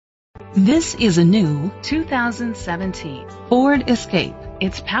This is a new 2017 Ford Escape.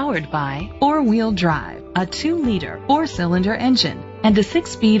 It's powered by four-wheel drive, a 2-liter 4-cylinder engine, and a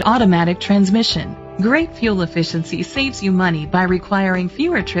 6-speed automatic transmission. Great fuel efficiency saves you money by requiring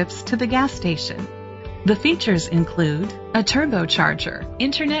fewer trips to the gas station. The features include a turbocharger,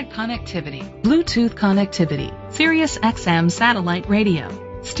 internet connectivity, Bluetooth connectivity, Sirius XM satellite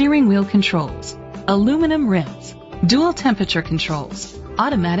radio, steering wheel controls, aluminum rims, dual temperature controls,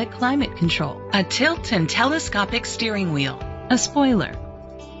 automatic climate control, a tilt and telescopic steering wheel, a spoiler.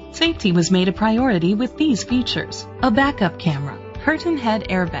 Safety was made a priority with these features: a backup camera, curtain head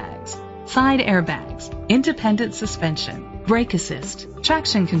airbags, side airbags, independent suspension, brake assist,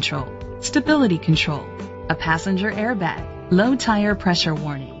 traction control, stability control, a passenger airbag, low tire pressure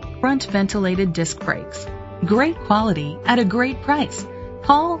warning, front ventilated disc brakes. Great quality at a great price.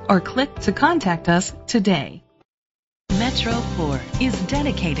 Call or click to contact us today. Metro Ford is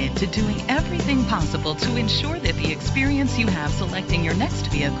dedicated to doing everything possible to ensure that the experience you have selecting your next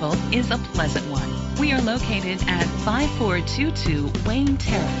vehicle is a pleasant one. We are located at 5422 Wayne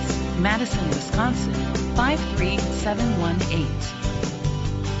Terrace, Madison, Wisconsin, 53718.